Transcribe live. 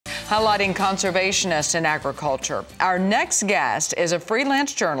highlighting conservationists in agriculture. Our next guest is a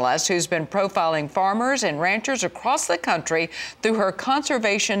freelance journalist who's been profiling farmers and ranchers across the country through her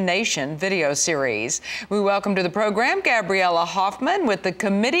Conservation Nation video series. We welcome to the program Gabriella Hoffman with the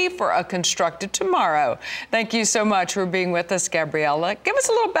Committee for a Constructive Tomorrow. Thank you so much for being with us, Gabriella. Give us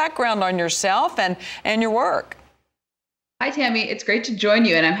a little background on yourself and your work. Hi, Tammy. It's great to join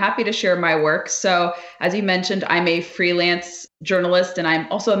you, and I'm happy to share my work. So, as you mentioned, I'm a freelance journalist, and I'm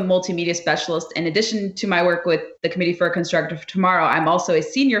also a multimedia specialist. In addition to my work with the Committee for a Constructive Tomorrow, I'm also a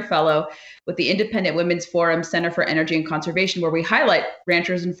senior fellow with the Independent Women's Forum Center for Energy and Conservation, where we highlight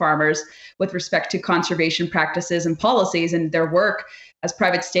ranchers and farmers with respect to conservation practices and policies and their work as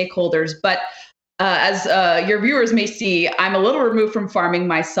private stakeholders. But as your viewers may see, I'm a little removed from farming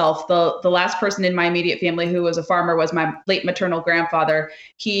myself. The last person in my immediate family who was a farmer was my late maternal grandfather.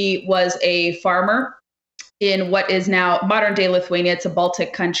 He was a farmer in what is now modern day Lithuania. It's a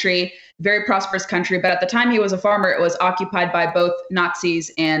Baltic country, very prosperous country. But at the time he was a farmer, it was occupied by both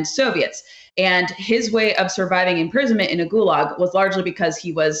Nazis and Soviets. And his way of surviving imprisonment in a gulag was largely because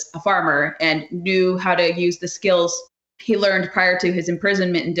he was a farmer and knew how to use the skills he learned prior to his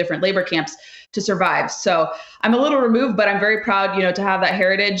imprisonment in different labor camps to survive. So I'm a little removed, but I'm very proud, to have that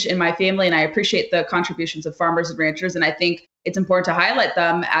heritage in my family. And I appreciate the contributions of farmers and ranchers. And I think it's important to highlight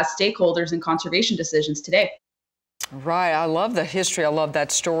them as stakeholders in conservation decisions today. Right. I love the history. I love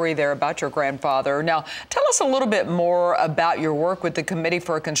that story there about your grandfather. Now, tell us a little bit more about your work with the Committee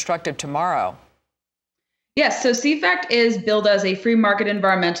for a Constructive Tomorrow. Yes, so CFACT is billed as a free market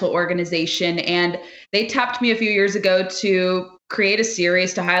environmental organization, and they tapped me a few years ago to create a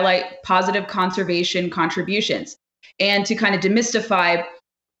series to highlight positive conservation contributions and to kind of demystify,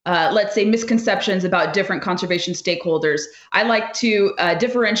 let's say, misconceptions about different conservation stakeholders. I like to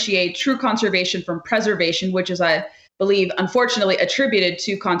differentiate true conservation from preservation, which is, I believe, unfortunately attributed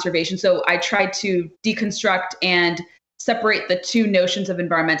to conservation. So I try to deconstruct and separate the two notions of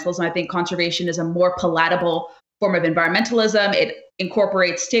environmentalism. I think conservation is a more palatable form of environmentalism. It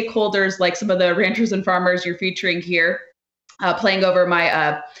incorporates stakeholders like some of the ranchers and farmers you're featuring here, playing over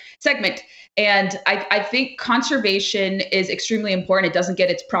my segment. And I think conservation is extremely important. It doesn't get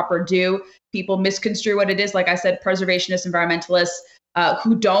its proper due. People misconstrue what it is. Like I said, preservationists, environmentalists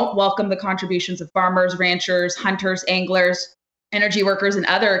who don't welcome the contributions of farmers, ranchers, hunters, anglers, energy workers, and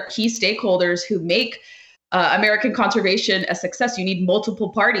other key stakeholders who make American conservation a success. You need multiple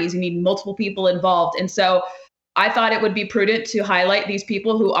parties, you need multiple people involved. And so I thought it would be prudent to highlight these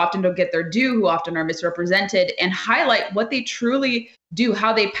people who often don't get their due, who often are misrepresented, and highlight what they truly do,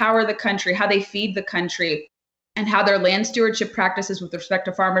 how they power the country, how they feed the country, and how their land stewardship practices with respect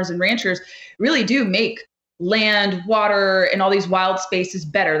to farmers and ranchers really do make land, water, and all these wild spaces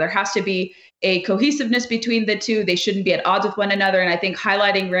better. There has to be a cohesiveness between the two. They shouldn't be at odds with one another. And I think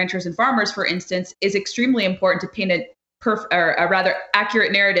highlighting ranchers and farmers, for instance, is extremely important to paint a rather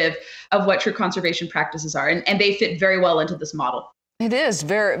accurate narrative of what true conservation practices are. And they fit very well into this model. It is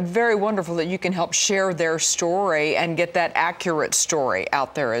very, very wonderful that you can help share their story and get that accurate story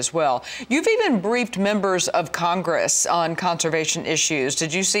out there as well. You've even briefed members of Congress on conservation issues.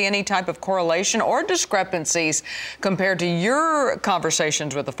 Did you see any type of correlation or discrepancies compared to your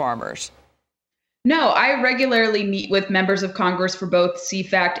conversations with the farmers? No, I regularly meet with members of Congress for both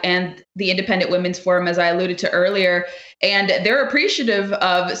CFACT and the Independent Women's Forum, as I alluded to earlier. And they're appreciative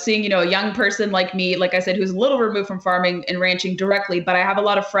of seeing, a young person like me, like I said, who's a little removed from farming and ranching directly. But I have a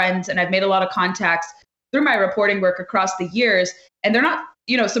lot of friends and I've made a lot of contacts through my reporting work across the years. And they're not,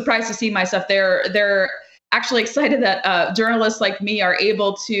 surprised to see my stuff. They're actually excited that journalists like me are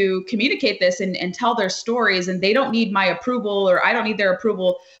able to communicate this and tell their stories. And they don't need my approval, or I don't need their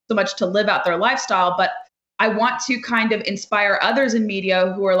approval so much to live out their lifestyle. But I want to kind of inspire others in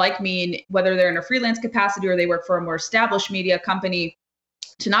media who are like me, and whether they're in a freelance capacity or they work for a more established media company,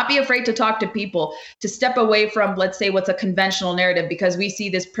 to not be afraid to talk to people, to step away from, let's say, what's a conventional narrative, because we see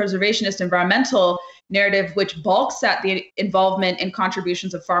this preservationist environmental narrative, which balks at the involvement and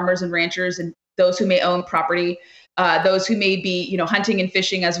contributions of farmers and ranchers and those who may own property, those who may be, hunting and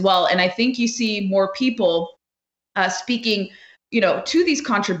fishing as well. And I think you see more people speaking, to these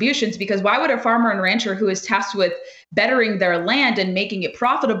contributions, because why would a farmer and rancher who is tasked with bettering their land and making it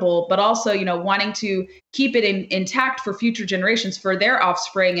profitable, but also, wanting to keep it intact for future generations, for their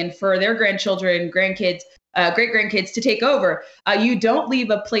offspring and for their grandchildren, grandkids, great-grandkids to take over, you don't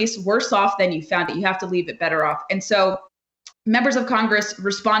leave a place worse off than you found it. You have to leave it better off. And so members of Congress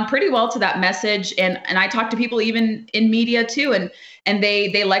respond pretty well to that message. And I talk to people even in media too, and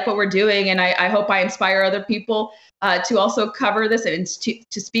they like what we're doing. And I hope I inspire other people to also cover this and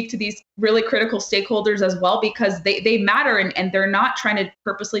to speak to these really critical stakeholders as well, because they matter, and they're not trying to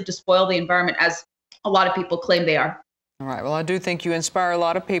purposely despoil the environment as a lot of people claim they are. All right. Well, I do think you inspire a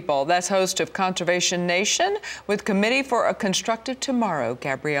lot of people. That's host of Conservation Nation with Committee for a Constructive Tomorrow,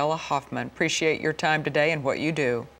 Gabriella Hoffman. Appreciate your time today and what you do.